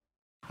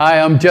Hi,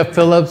 I'm Jeff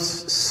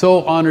Phillips.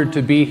 So honored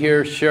to be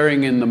here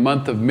sharing in the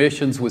month of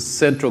missions with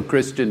Central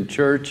Christian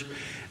Church.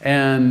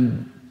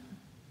 And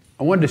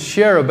I wanted to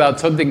share about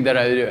something that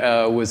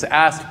I was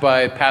asked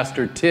by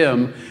Pastor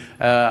Tim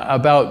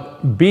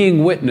about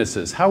being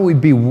witnesses, how we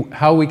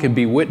can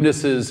be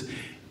witnesses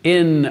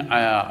in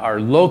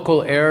our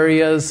local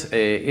areas,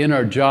 in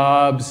our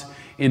jobs,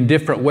 in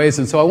different ways.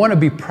 And so I want to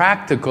be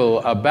practical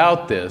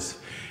about this.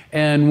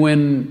 And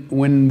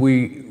when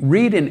we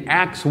read in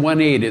Acts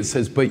 1:8, it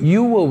says, "But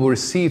you will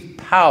receive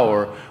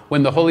power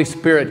when the Holy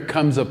Spirit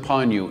comes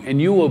upon you,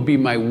 and you will be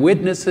my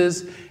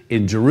witnesses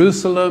in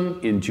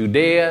Jerusalem, in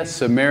Judea,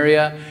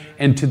 Samaria,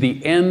 and to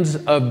the ends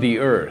of the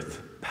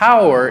earth."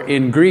 Power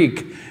in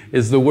Greek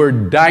is the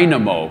word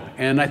dynamo.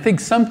 And I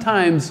think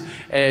sometimes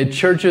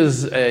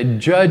churches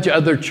judge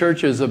other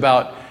churches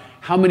about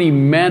how many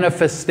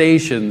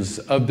manifestations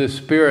of the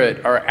Spirit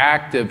are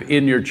active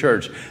in your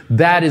church.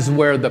 That is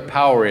where the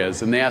power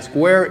is. And they ask,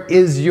 where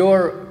is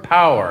your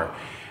power?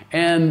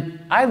 And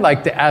I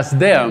like to ask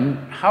them,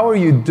 how are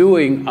you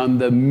doing on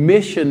the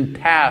mission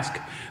task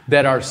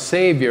that our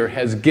Savior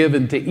has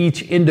given to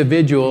each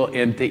individual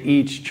and to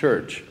each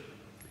church?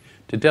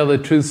 To tell the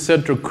truth,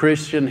 Central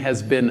Christian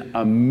has been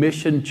a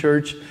mission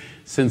church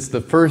since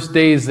the first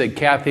days that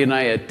Kathy and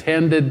I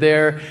attended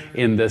there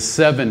in the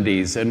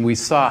 70s, and we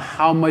saw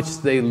how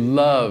much they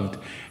loved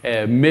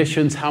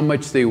missions, how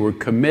much they were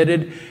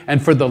committed.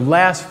 And for the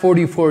last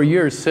 44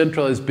 years,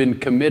 Central has been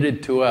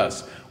committed to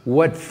us.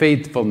 What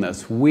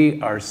faithfulness. We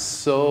are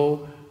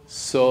so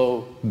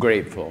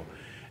grateful.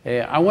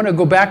 I want to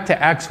go back to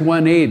Acts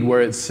 1:8, where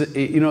it's,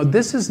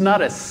 this is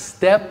not a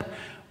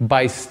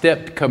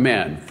step-by-step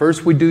command.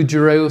 First we do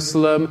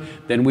Jerusalem,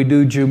 then we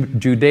do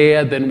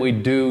Judea, then we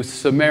do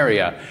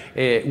Samaria.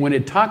 When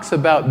it talks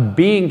about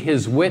being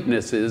His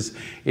witnesses,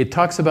 it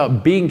talks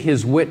about being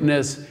His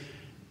witness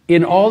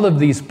in all of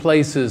these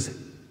places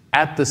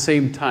at the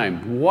same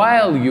time,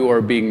 while you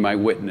are being my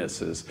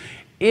witnesses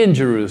in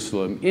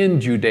Jerusalem, in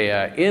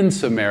Judea, in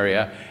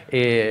Samaria.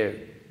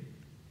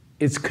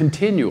 It's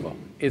continual.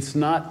 It's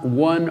not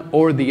one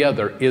or the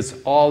other. It's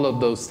all of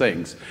those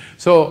things.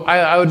 So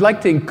I would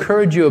like to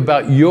encourage you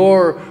about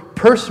your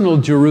personal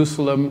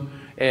Jerusalem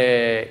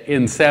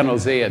in San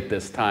Jose at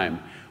this time.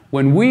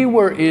 When we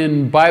were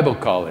in Bible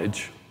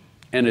college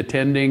and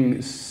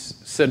attending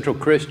Central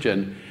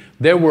Christian,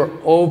 there were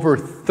over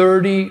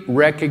 30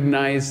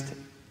 recognized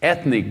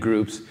ethnic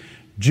groups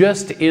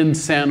just in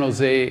San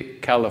Jose,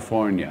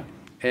 California.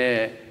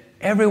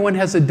 Everyone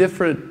has a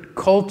different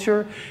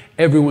culture.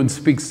 Everyone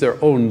speaks their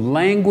own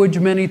language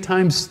many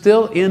times,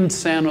 still in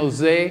San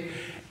Jose.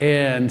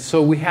 And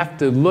so we have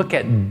to look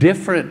at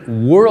different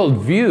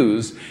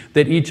worldviews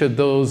that each of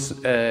those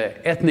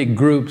ethnic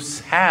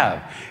groups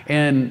have.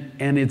 And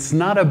it's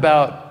not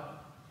about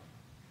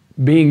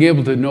being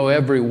able to know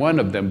every one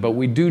of them, but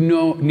we do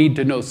need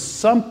to know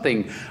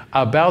something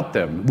about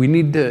them. We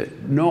need to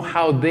know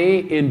how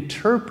they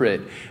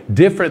interpret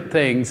different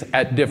things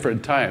at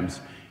different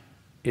times.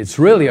 It's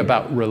really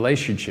about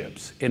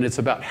relationships, and it's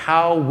about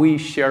how we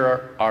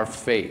share our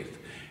faith.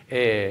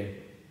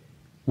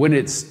 When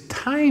it's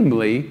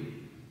timely,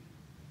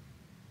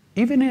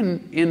 even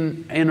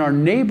in our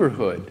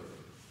neighborhood,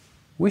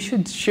 we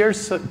should share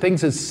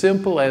things as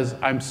simple as,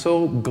 I'm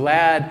so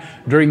glad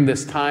during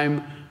this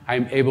time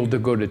I'm able to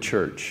go to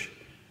church.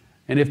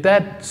 And if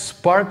that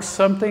sparks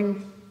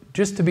something,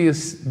 just to be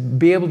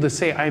able to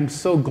say, I'm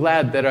so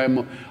glad that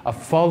I'm a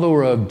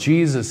follower of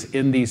Jesus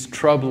in these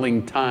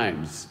troubling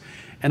times.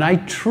 And I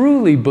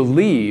truly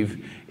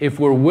believe if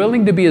we're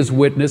willing to be His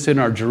witness in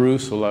our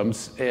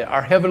Jerusalems,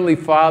 our Heavenly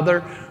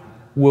Father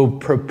will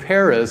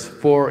prepare us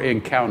for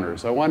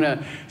encounters. I want to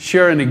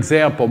share an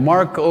example.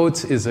 Mark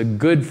Oates is a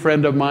good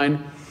friend of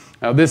mine.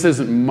 Now, this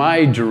isn't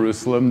my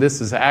Jerusalem.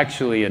 This is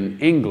actually in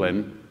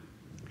England.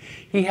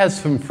 He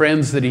has some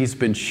friends that he's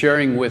been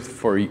sharing with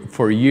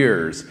for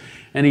years.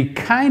 And he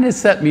kind of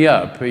set me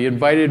up. He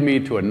invited me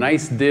to a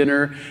nice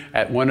dinner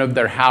at one of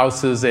their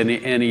houses,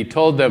 and he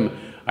told them,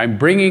 I'm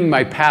bringing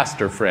my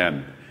pastor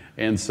friend.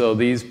 And so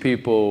these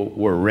people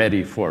were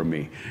ready for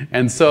me.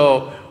 And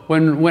so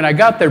when I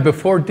got there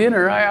before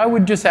dinner, I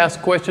would just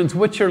ask questions,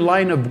 what's your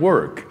line of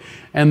work?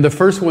 And the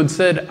first one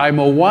said, I'm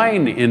a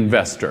wine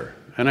investor.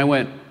 And I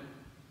went,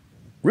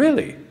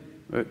 really?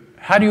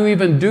 How do you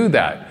even do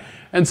that?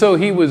 And so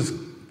he was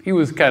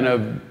kind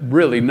of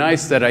really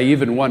nice that I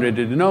even wanted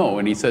to know.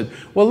 And he said,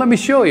 well, let me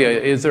show you.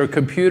 Is there a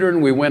computer?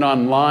 And we went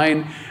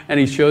online, and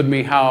he showed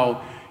me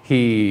how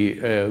he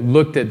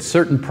looked at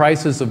certain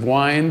prices of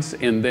wines,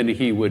 and then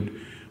he would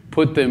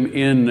put them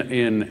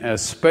in a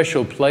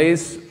special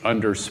place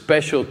under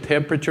special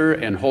temperature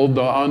and hold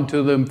on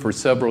to them for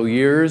several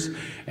years,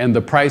 and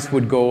the price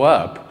would go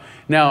up.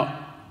 Now,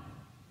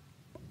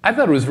 I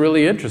thought it was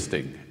really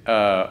interesting.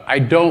 I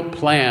don't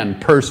plan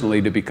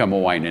personally to become a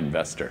wine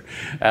investor,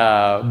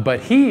 but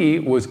he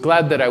was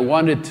glad that I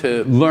wanted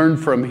to learn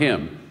from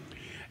him.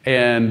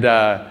 And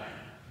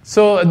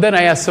so then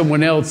I asked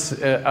someone else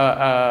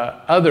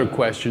other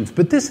questions,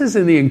 but this is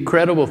the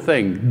incredible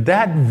thing.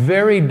 That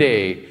very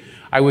day,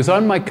 I was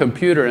on my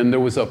computer and there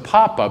was a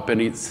pop-up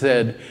and it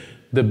said,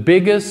 the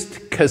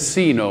biggest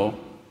casino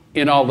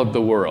in all of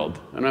the world.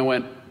 And I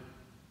went,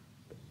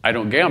 I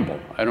don't gamble.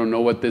 I don't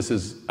know what this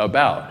is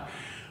about.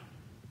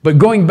 But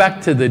going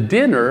back to the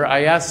dinner,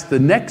 I asked the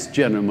next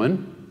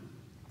gentleman,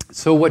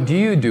 so what do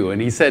you do?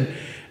 And he said,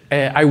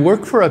 I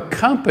work for a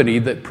company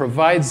that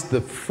provides the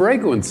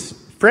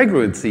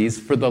fragrancies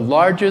for the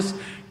largest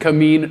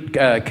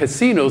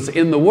casinos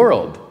in the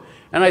world.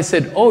 And I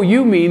said, oh,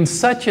 you mean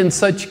such and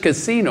such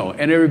casino?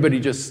 And everybody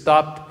just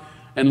stopped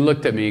and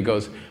looked at me. He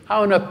goes,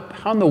 how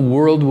in the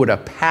world would a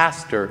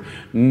pastor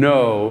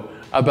know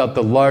about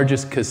the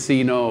largest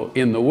casino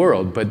in the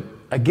world? But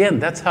again,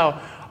 that's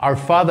how our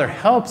Father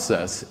helps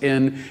us.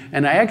 And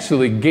I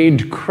actually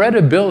gained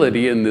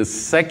credibility in this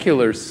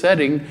secular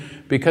setting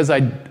because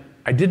I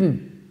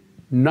didn't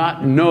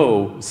not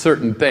know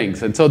certain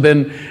things. And so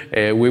then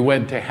we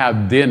went to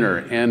have dinner,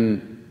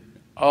 and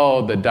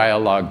the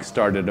dialogue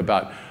started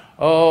about,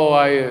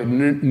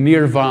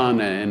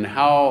 nirvana, and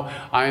how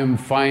I'm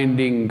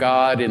finding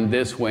God in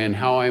this way, and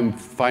how I'm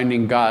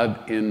finding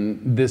God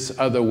in this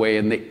other way.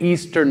 And the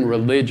Eastern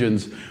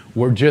religions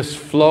were just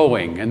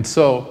flowing. And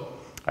so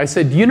I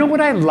said, you know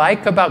what I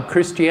like about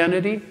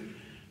Christianity?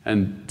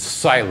 And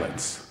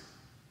silence.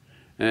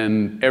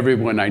 And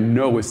everyone I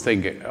know was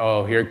thinking,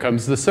 oh, here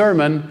comes the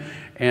sermon.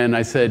 And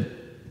I said,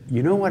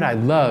 you know what I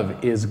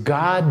love is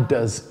God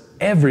does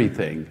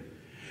everything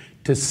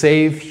to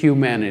save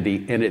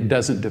humanity, and it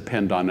doesn't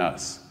depend on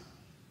us.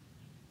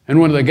 And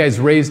one of the guys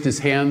raised his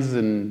hands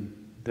and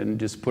then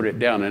just put it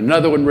down. And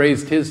another one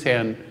raised his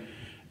hand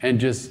and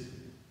just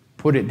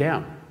put it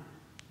down.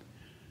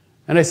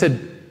 And I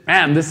said,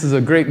 man, this is a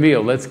great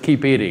meal. Let's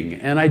keep eating.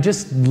 And I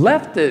just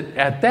left it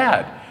at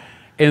that.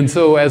 And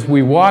so as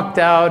we walked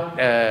out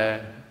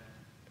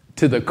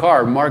to the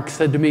car, Mark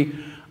said to me,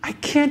 I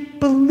can't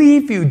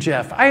believe you,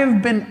 Jeff. I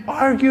have been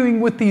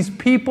arguing with these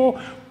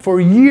people for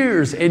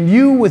years, and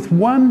you, with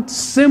one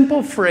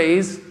simple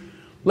phrase,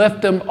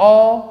 left them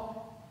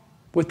all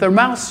with their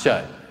mouths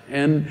shut.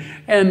 And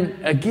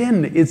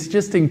again, it's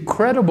just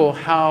incredible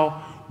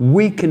how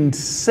we can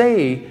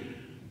say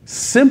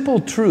simple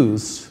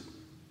truths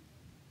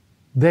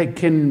that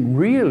can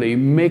really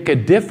make a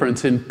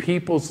difference in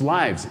people's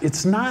lives.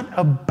 It's not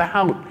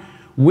about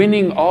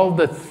winning all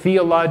the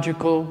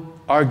theological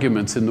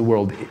arguments in the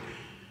world.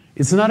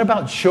 It's not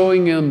about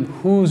showing them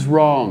who's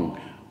wrong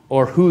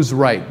or who's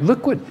right.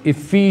 Look what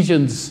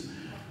Ephesians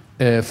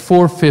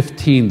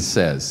 4:15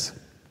 says.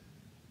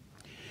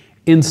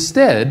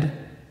 Instead,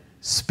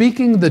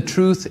 speaking the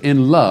truth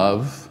in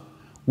love,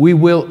 we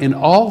will in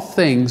all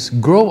things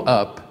grow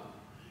up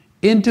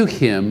into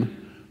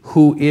Him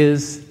who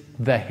is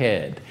the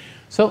head.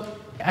 So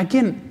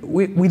again,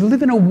 we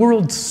live in a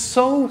world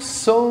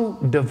so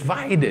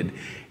divided.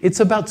 It's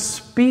about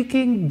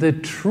speaking the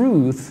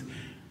truth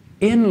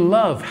in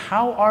love,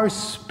 how our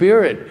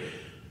spirit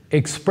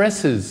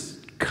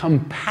expresses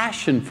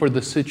compassion for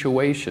the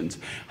situations,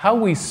 how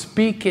we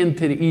speak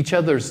into each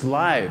other's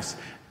lives.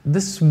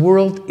 This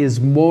world is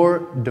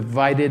more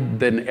divided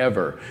than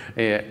ever.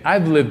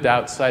 I've lived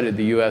outside of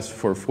the U.S.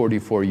 for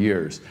 44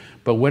 years,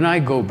 but when I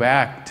go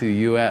back to the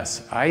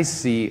U.S., I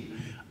see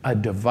a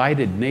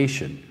divided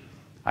nation.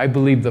 I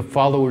believe the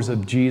followers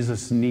of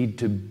Jesus need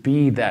to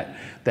be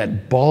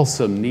that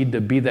balsam, need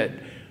to be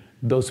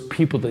those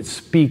people that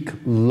speak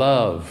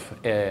love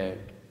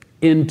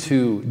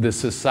into the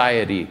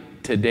society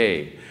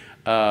today.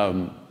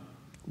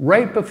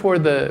 Right before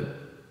the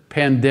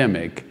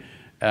pandemic,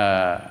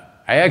 I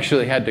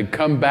actually had to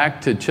come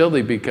back to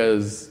Chile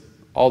because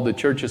all the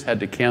churches had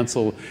to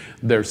cancel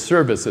their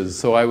services.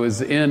 So I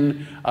was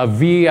in a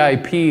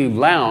VIP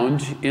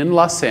lounge in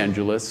Los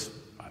Angeles.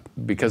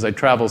 Because I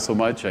travel so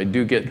much, I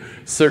do get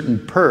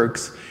certain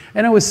perks.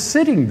 And I was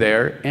sitting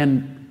there,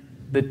 and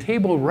the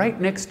table right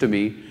next to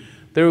me,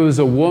 there was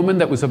a woman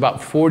that was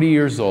about 40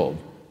 years old.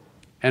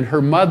 And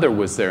her mother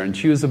was there, and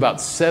she was about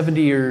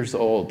 70 years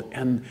old.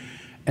 And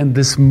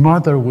this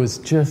mother was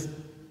just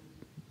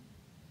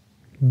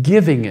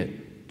giving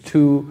it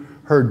to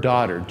her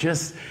daughter,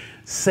 just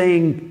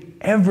saying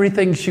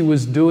everything she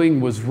was doing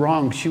was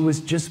wrong. She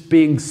was just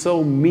being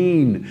so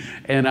mean.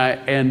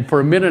 And for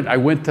a minute, I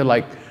went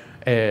to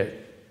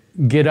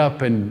get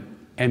up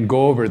and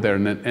go over there,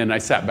 and I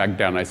sat back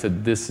down. I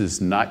said, this is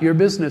not your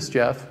business,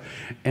 Jeff.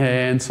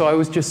 And so I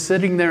was just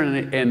sitting there,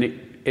 and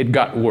it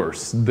got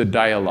worse, the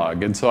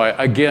dialogue. And so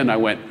I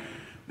went,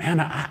 man,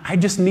 I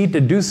just need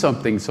to do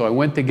something. So I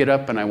went to get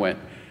up, and I went,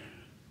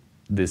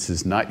 this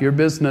is not your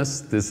business.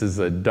 This is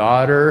a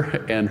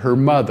daughter and her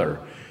mother.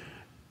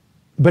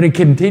 But it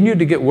continued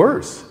to get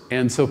worse.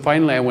 And so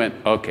finally I went,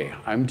 okay,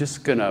 I'm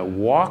just going to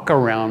walk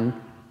around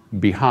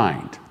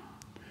behind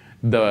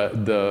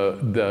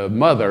the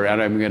mother,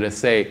 and I'm going to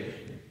say,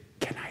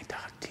 can I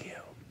talk to you?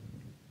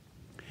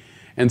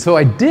 And so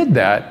I did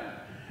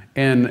that,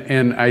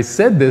 and I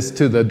said this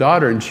to the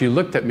daughter, and she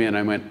looked at me, and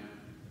I went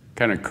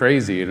kind of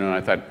crazy, and I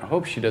thought, I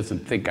hope she doesn't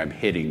think I'm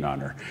hitting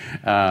on her.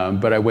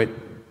 But I went,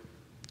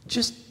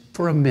 just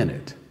for a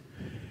minute.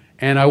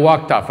 And I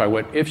walked off. I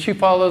went, if she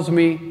follows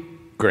me,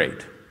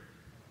 great.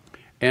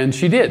 And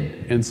she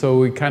did. And so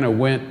we kind of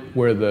went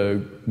where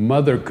the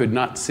mother could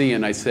not see,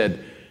 and I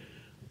said,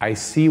 I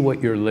see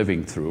what you're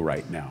living through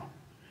right now.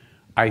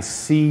 I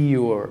see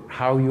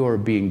how you are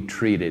being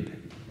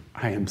treated.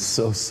 I am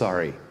so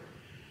sorry.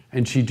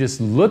 And she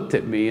just looked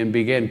at me and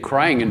began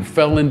crying and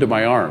fell into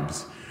my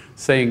arms,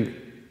 saying,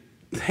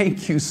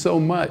 thank you so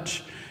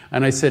much.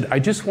 And I said, I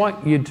just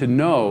want you to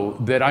know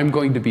that I'm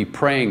going to be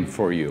praying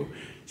for you.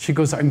 She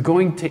goes, I'm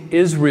going to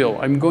Israel.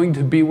 I'm going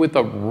to be with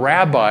a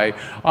rabbi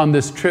on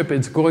this trip.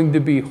 It's going to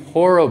be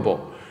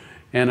horrible.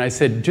 And I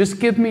said, just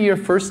give me your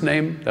first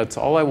name. That's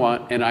all I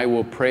want. And I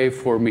will pray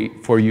for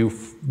you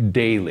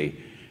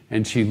daily.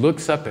 And she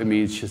looks up at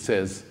me and she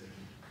says,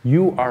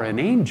 you are an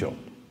angel.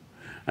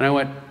 And I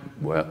went,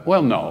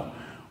 well, no,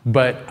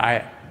 but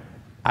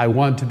I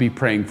want to be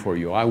praying for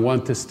you. I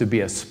want this to be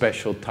a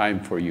special time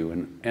for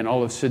you. And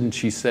all of a sudden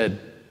she said,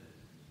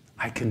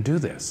 I can do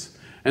this.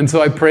 And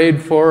so I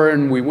prayed for her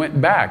and we went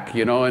back,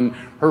 and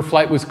her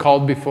flight was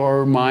called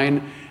before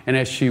mine. And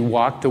as she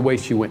walked away,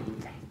 she went,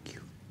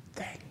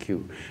 thank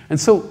you. And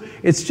so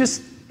it's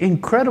just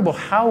incredible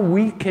how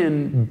we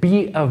can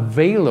be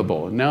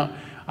available. Now,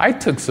 I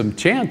took some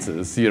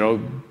chances,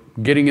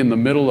 getting in the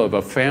middle of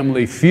a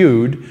family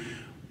feud,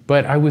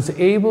 but I was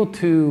able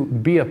to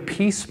be a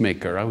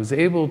peacemaker. I was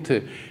able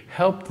to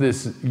help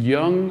this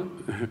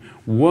young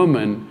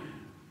woman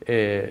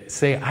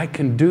say, I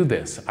can do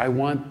this. I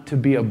want to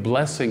be a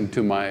blessing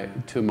to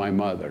my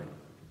mother.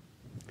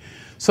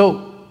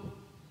 So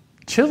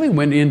Chile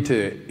went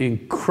into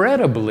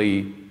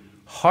incredibly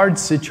hard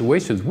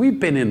situations. We've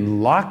been in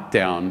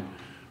lockdown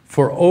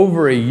for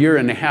over a year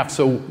and a half.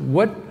 So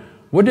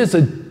what does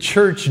a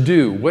church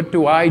do? What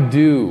do I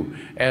do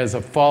as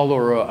a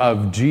follower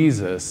of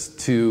Jesus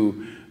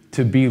to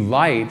be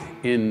light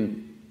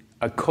in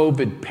a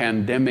COVID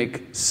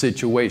pandemic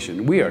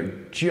situation? We are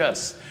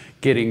just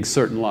getting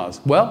certain laws.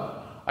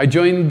 Well, I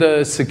joined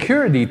the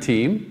security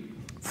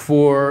team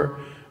for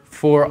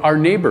our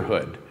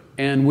neighborhood,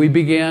 and we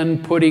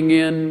began putting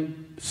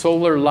in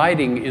solar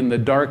lighting in the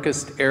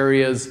darkest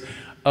areas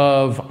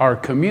of our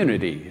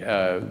community.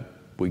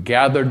 We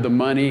gathered the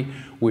money,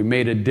 we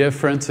made a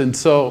difference, and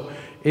so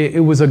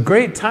it was a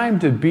great time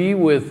to be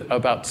with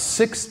about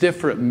 6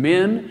 different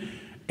men,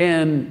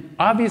 and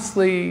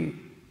obviously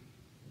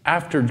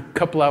after a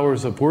couple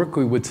hours of work,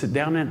 we would sit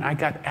down and I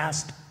got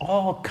asked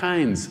all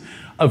kinds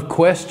of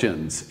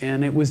questions.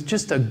 And it was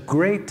just a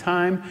great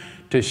time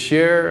to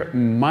share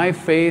my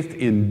faith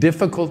in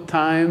difficult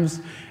times,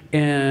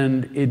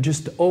 and it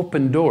just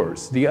opened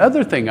doors. The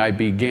other thing I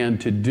began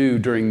to do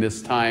during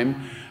this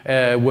time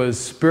was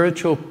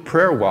spiritual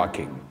prayer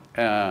walking.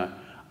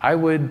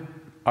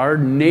 Our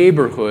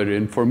neighborhood,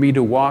 and for me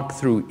to walk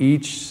through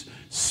each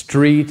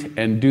street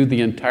and do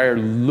the entire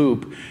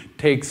loop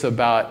takes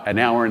about an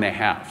hour and a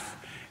half.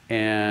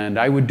 And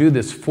I would do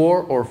this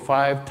 4 or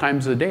 5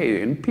 times a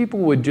day, and people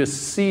would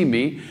just see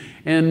me,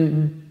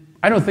 and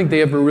I don't think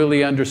they ever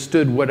really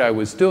understood what I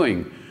was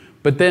doing.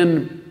 But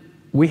then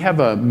we have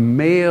a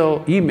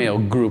email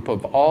group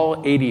of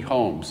all 80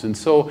 homes, and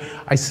so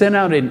I sent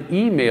out an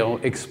email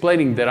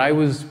explaining that I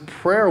was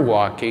prayer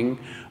walking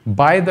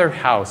by their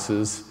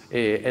houses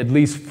at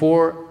least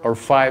 4 or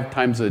 5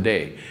 times a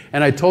day.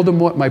 And I told them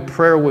what my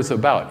prayer was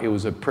about. It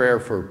was a prayer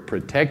for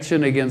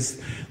protection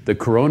against the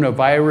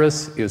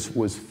coronavirus. It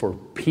was for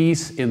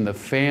peace in the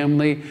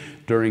family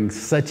during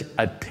such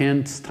a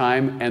tense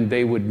time, and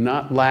they would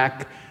not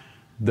lack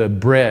the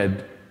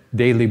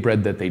daily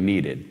bread that they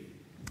needed.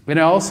 And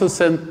I also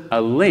sent a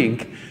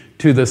link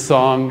to the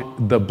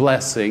song, The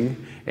Blessing,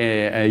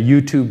 a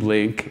YouTube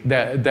link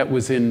that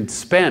was in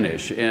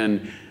Spanish.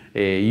 And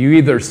you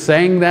either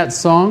sang that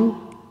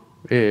song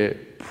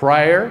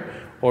prior,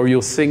 or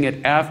you'll sing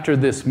it after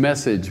this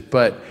message.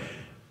 But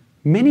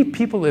many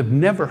people have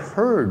never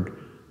heard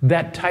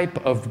that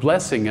type of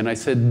blessing. And I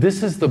said,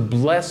 this is the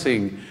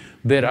blessing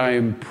that I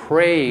am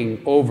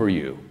praying over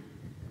you.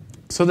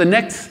 So the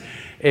next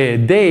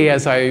day,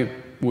 as I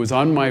was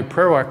on my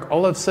prayer walk,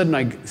 all of a sudden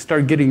I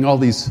started getting all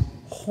these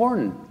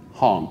horn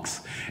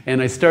honks.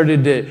 And I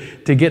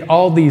started to get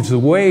all these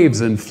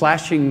waves and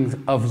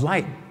flashing of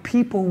light.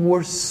 People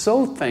were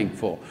so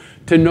thankful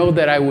to know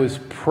that I was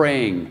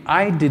praying.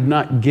 I did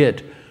not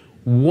get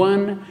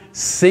one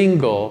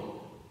single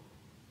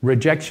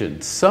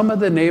rejection. Some of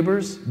the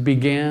neighbors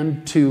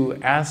began to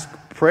ask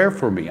prayer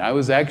for me. I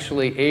was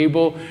actually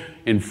able,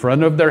 in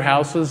front of their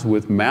houses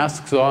with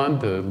masks on,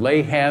 to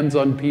lay hands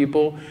on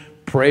people,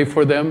 pray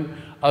for them.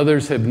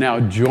 Others have now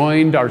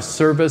joined our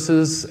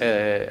services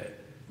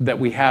that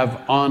we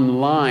have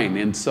online.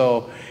 And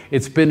so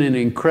it's been an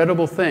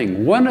incredible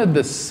thing. One of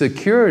the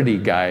security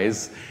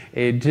guys,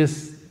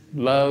 just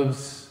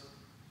loves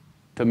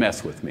to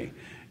mess with me.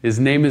 His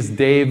name is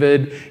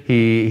David.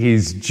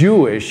 He's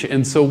Jewish.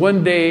 And so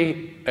one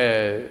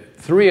day,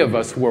 3 of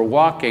us were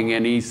walking,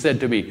 and he said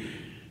to me,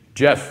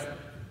 Jeff,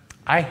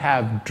 I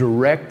have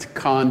direct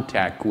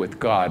contact with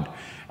God.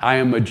 I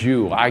am a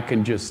Jew. I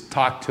can just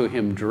talk to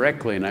him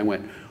directly. And I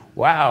went,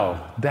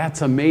 wow,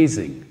 that's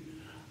amazing.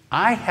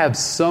 I have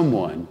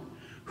someone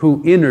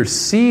who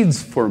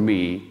intercedes for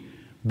me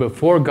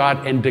before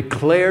God and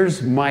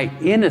declares my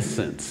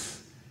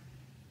innocence.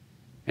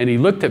 And he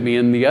looked at me,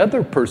 and the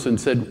other person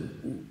said,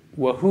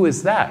 well, who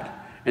is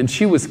that? And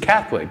she was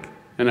Catholic.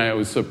 And I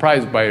was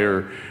surprised by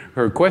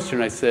her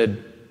question. I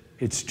said,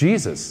 it's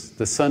Jesus,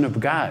 the Son of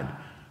God,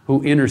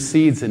 who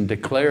intercedes and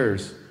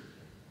declares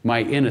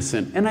my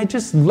innocence. And I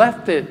just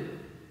left it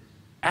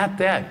at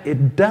that.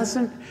 It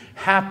doesn't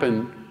have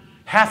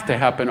to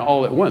happen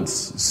all at once.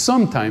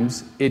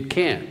 Sometimes it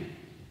can.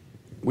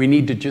 We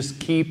need to just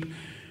keep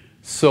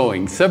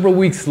sowing. Several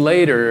weeks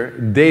later,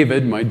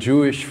 David, my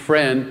Jewish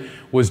friend,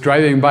 was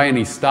driving by and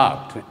he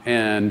stopped.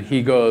 And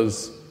he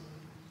goes,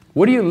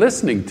 what are you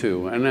listening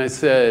to? And I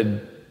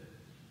said,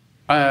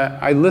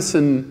 I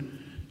listen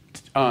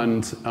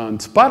on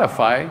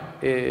Spotify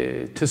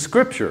to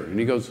Scripture. And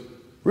he goes,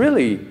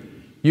 really?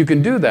 You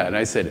can do that? And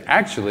I said,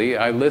 actually,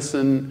 I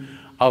listen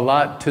a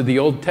lot to the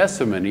Old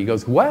Testament. He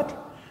goes, what?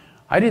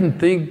 I didn't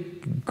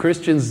think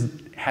Christians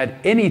had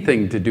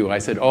anything to do. I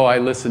said, oh, I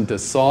listen to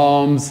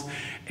Psalms.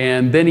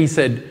 And then he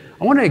said,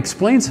 I want to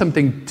explain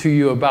something to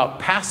you about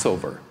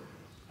Passover.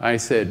 I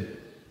said,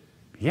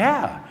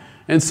 yeah.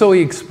 And so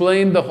he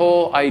explained the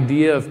whole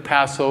idea of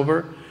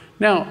Passover.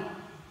 Now,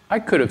 I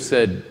could have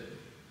said,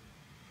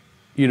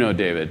 you know,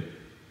 David,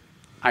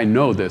 I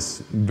know this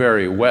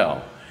very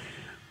well.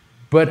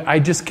 But I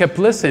just kept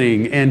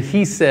listening, and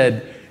he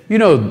said, you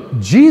know,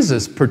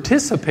 Jesus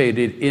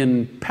participated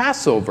in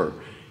Passover.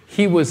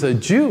 He was a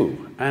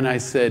Jew. And I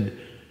said,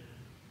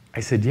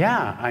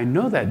 yeah, I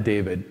know that,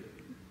 David.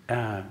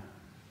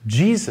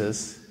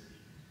 Jesus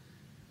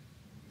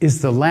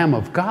is the Lamb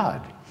of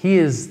God. He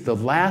is the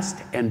last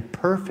and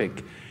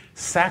perfect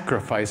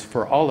sacrifice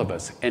for all of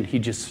us. And he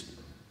just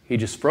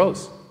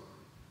froze.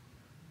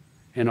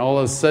 And all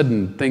of a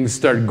sudden, things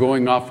started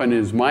going off in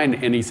his mind,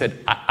 and he said,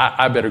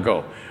 I better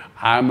go.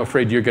 I'm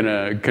afraid you're going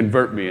to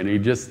convert me. And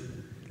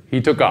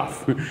he took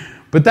off.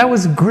 But that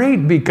was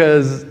great,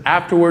 because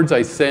afterwards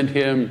I sent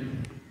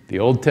him the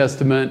Old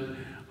Testament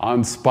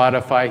on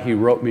Spotify. He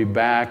wrote me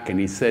back, and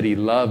he said he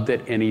loved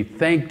it, and he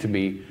thanked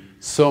me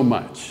so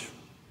much.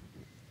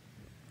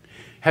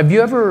 Have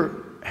you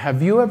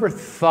ever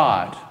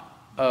thought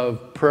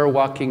of prayer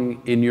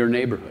walking in your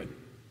neighborhood?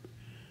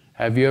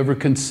 Have you ever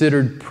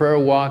considered prayer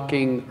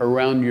walking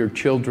around your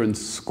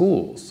children's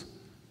schools?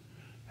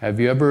 Have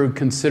you ever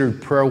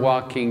considered prayer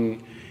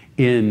walking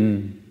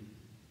in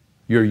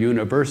your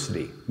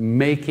university,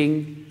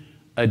 making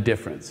a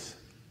difference?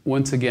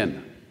 Once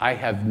again, I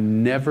have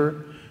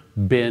never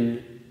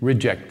been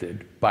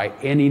rejected by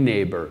any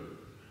neighbor.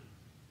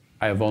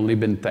 I have only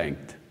been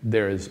thanked.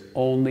 There has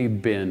only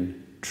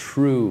been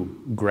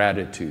true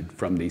gratitude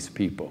from these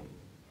people.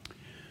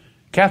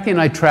 Kathy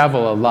and I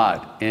travel a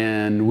lot,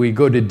 and we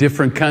go to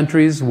different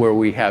countries where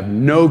we have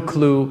no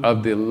clue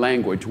of the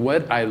language.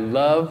 What I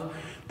love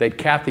that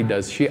Kathy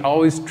does, she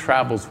always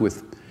travels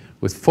with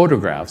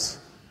photographs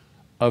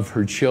of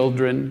her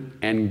children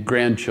and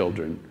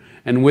grandchildren.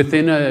 And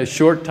within a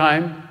short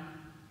time,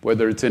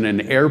 whether it's in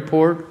an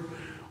airport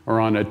or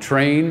on a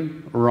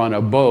train or on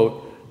a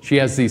boat, she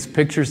has these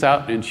pictures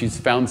out, and she's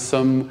found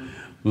some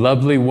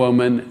lovely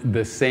woman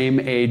the same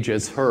age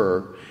as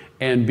her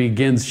and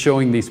begins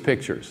showing these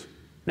pictures.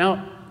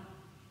 Now,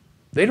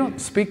 they don't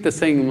speak the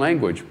same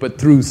language, but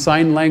through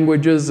sign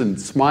languages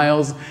and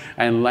smiles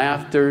and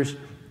laughter,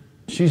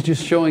 she's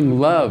just showing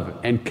love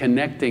and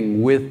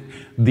connecting with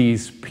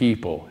these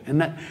people.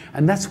 And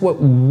that's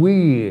what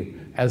we,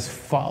 as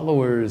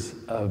followers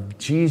of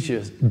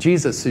Jesus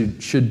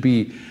should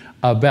be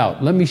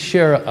about. Let me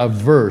share a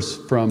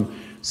verse from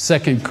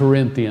 2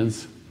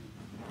 Corinthians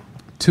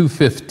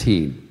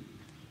 2:15.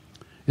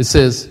 It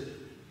says,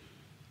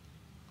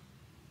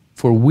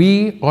 for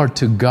we are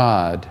to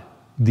God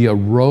the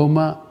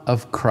aroma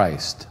of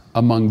Christ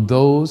among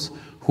those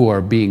who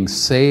are being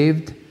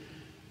saved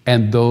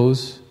and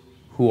those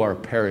who are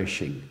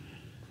perishing.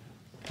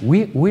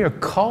 We are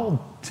called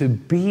to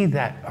be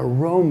that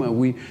aroma.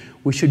 We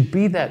should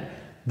be that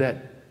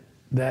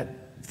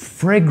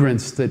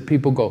fragrance that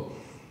people go,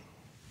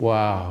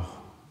 wow,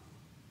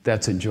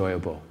 that's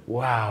enjoyable.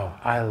 Wow,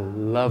 I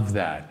love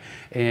that.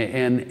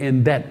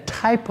 And that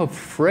type of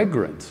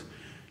fragrance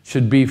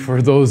should be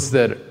for those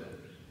that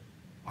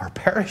are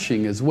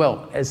perishing as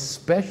well,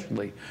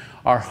 especially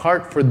our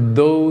heart for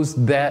those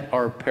that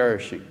are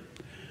perishing.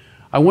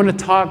 I want to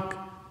talk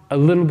a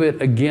little bit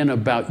again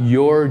about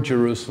your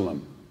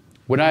Jerusalem.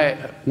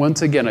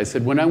 Once again, I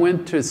said, when I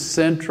went to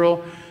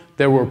Central,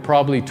 there were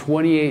probably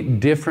 28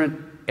 different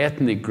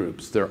ethnic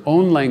groups, their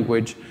own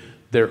language,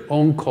 their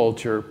own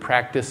culture,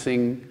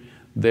 practicing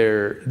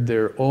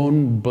their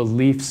own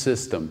belief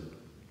system.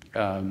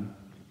 I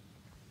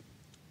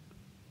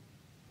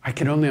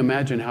can only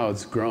imagine how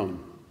it's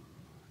grown.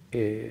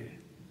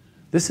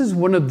 This is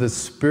one of the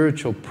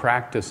spiritual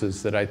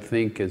practices that I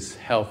think is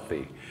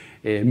healthy.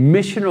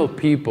 Missional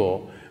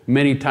people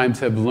many times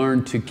have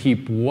learned to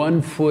keep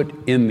one foot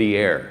in the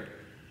air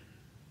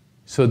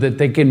so that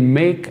they can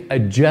make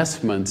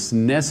adjustments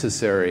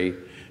necessary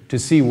to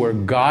see where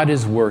God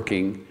is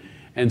working,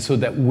 and so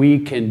that we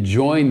can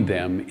join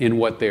them in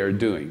what they are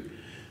doing.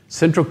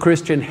 Central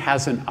Christian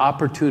has an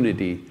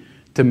opportunity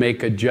to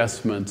make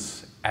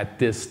adjustments at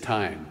this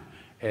time.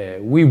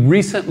 We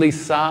recently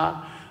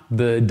saw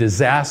the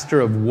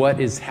disaster of what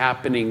is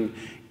happening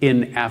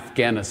in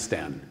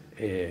Afghanistan.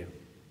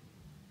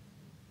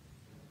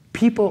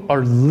 People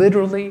are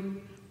literally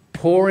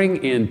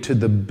pouring into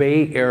the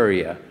Bay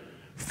Area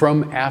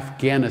from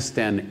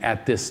Afghanistan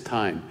at this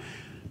time.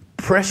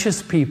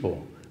 Precious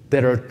people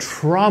that are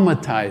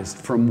traumatized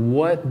from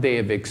what they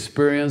have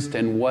experienced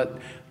and what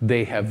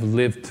they have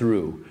lived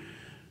through.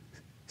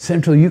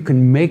 Central, you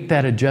can make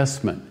that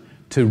adjustment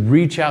to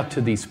reach out to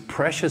these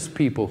precious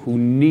people who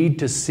need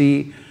to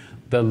see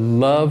the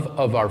love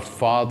of our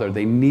Father.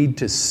 They need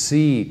to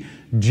see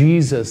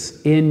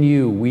Jesus in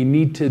you. We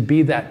need to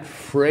be that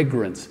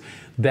fragrance,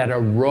 that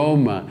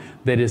aroma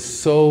that is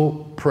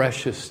so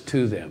precious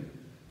to them.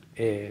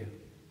 They're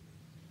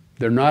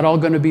not all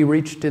going to be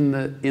reached in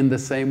the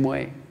same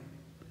way.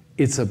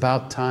 It's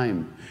about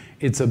time.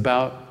 It's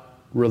about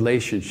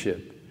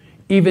relationship.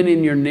 Even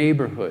in your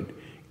neighborhood,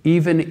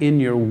 even in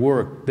your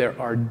work, there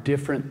are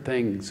different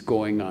things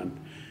going on.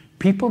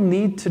 People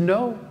need to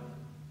know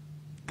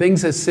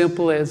things as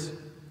simple as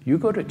you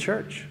go to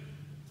church,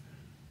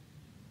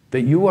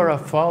 that you are a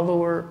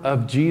follower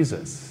of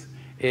Jesus.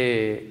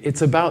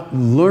 It's about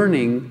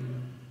learning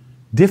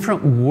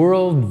different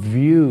world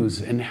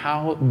views and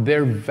how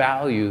their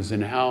values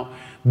and how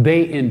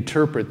they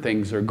interpret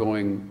things are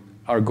going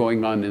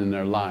on in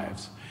their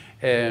lives.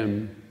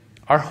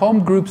 Our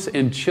home groups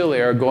in Chile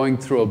are going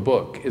through a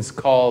book. It's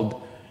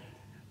called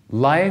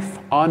Life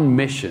on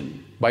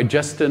Mission by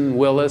Justin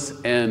Willis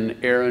and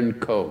Aaron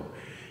Coe.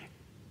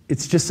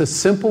 It's just a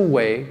simple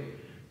way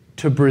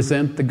to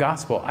present the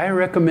gospel. I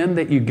recommend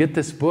that you get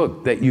this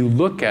book, that you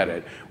look at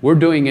it. We're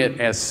doing it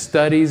as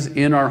studies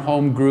in our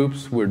home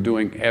groups. We're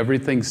doing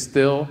everything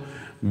still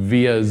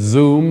via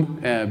Zoom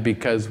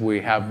because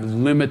we have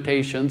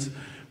limitations.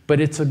 But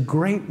it's a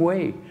great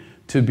way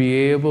to be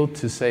able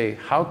to say,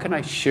 how can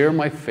I share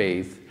my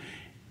faith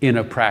in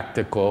a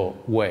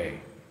practical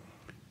way?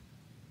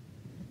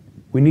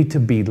 We need to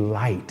be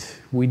light.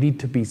 We need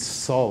to be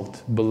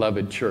salt,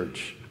 beloved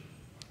church.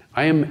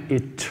 I am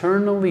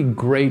eternally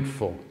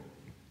grateful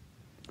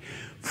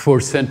for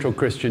Central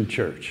Christian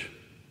Church.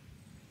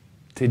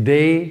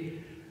 Today,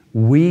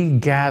 we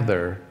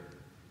gather,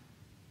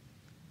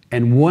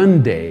 and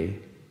one day,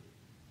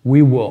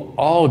 we will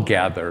all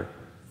gather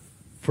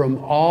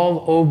from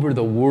all over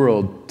the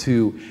world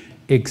to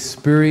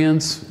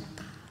experience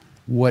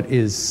what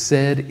is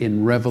said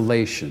in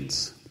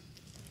Revelations.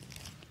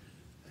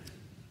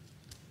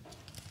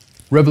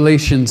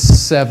 Revelation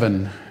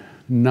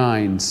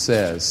 7:9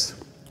 says,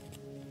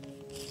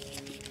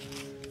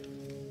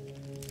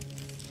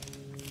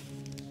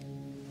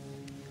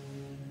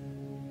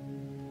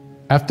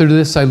 "After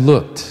this I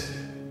looked,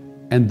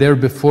 and there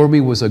before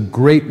me was a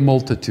great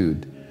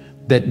multitude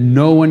that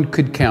no one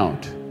could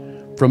count,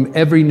 from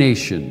every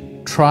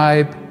nation,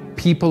 tribe,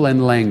 people,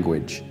 and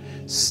language,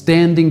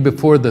 standing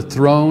before the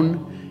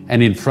throne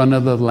and in front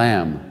of the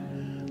Lamb.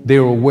 They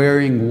were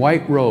wearing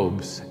white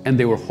robes, and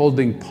they were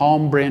holding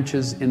palm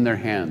branches in their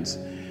hands.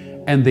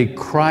 And they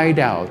cried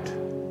out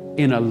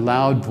in a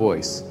loud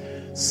voice,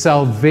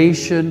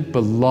 'Salvation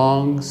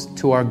belongs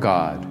to our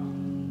God,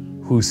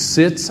 who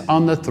sits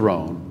on the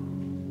throne,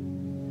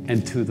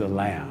 and to the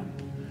Lamb.'"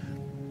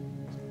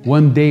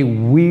 One day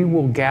we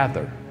will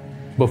gather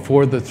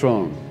before the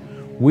throne.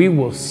 We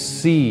will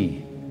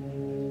see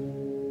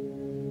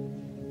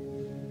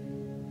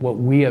what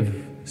we have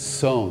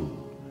sown.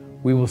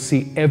 We will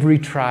see every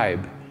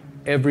tribe,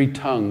 every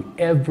tongue,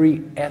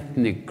 every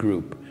ethnic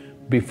group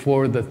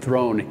before the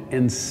throne.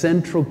 And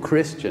Central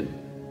Christian,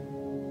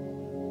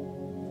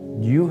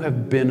 you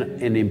have been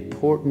an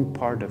important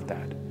part of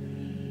that.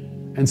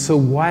 And so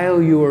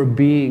while you are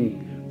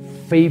being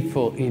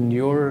faithful in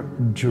your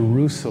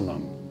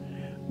Jerusalem,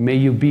 may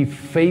you be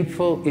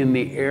faithful in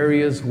the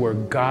areas where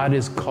God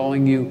is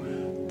calling you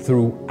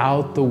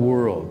throughout the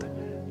world.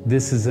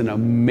 This is an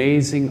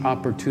amazing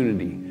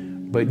opportunity.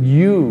 But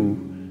you,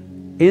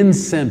 in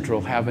Central,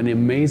 have an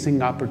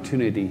amazing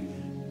opportunity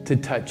to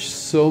touch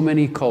so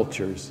many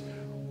cultures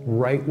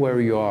right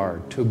where you are,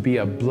 to be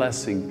a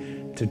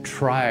blessing to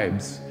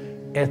tribes,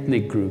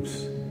 ethnic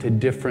groups, to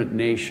different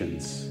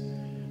nations.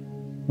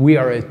 We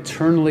are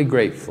eternally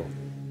grateful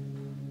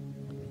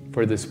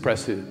for this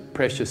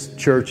precious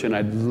church, and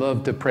I'd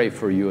love to pray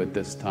for you at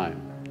this time.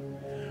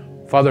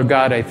 Father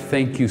God, I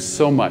thank you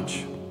so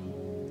much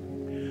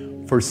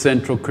for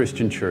Central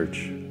Christian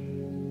Church.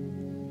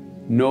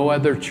 No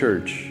other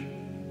church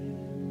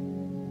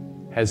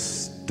has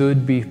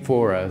stood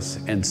before us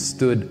and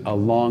stood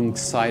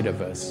alongside of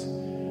us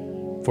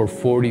for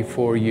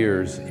 44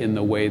 years in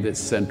the way that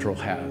Central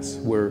has.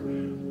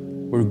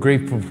 We're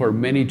grateful for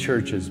many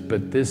churches,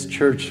 but this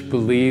church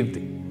believed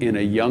in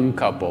a young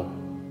couple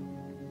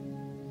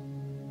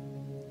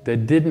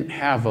that didn't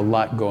have a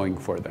lot going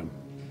for them.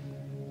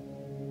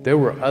 There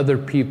were other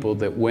people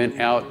that went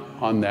out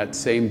on that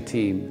same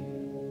team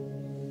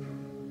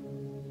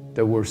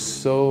that were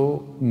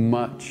so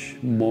much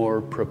more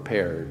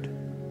prepared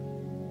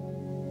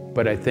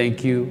But I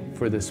thank you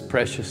for this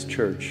precious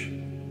church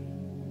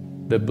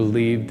that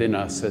believed in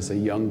us as a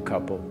young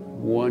couple,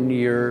 1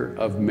 year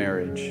of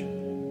marriage.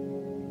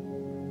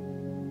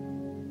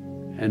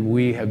 And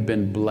we have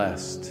been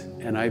blessed.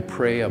 And I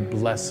pray a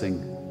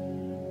blessing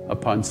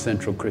upon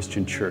Central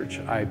Christian Church.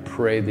 I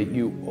pray that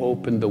you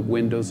open the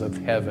windows of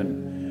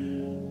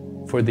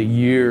heaven for the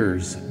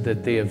years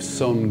that they have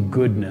sown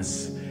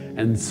goodness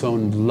and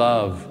sown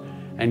love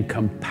and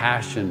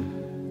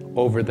compassion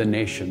over the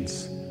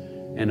nations.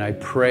 And I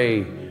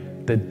pray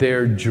that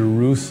their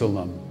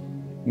Jerusalem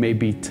may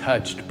be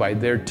touched by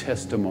their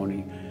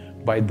testimony,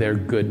 by their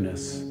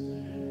goodness.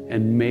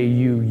 And may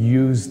you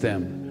use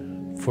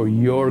them for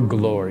your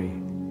glory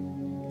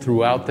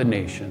throughout the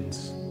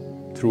nations,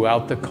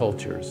 throughout the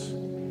cultures.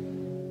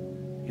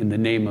 In the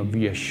name of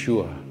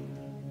Yeshua,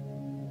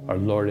 our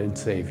Lord and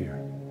Savior.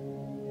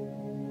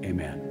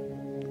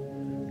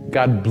 Amen.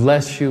 God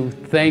bless you.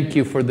 Thank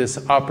you for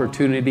this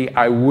opportunity.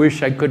 I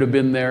wish I could have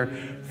been there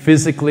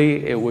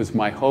physically. It was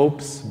my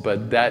hopes,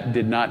 but that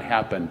did not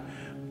happen.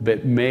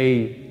 But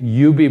may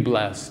you be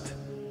blessed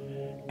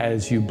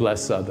as you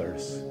bless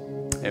others.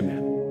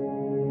 Amen.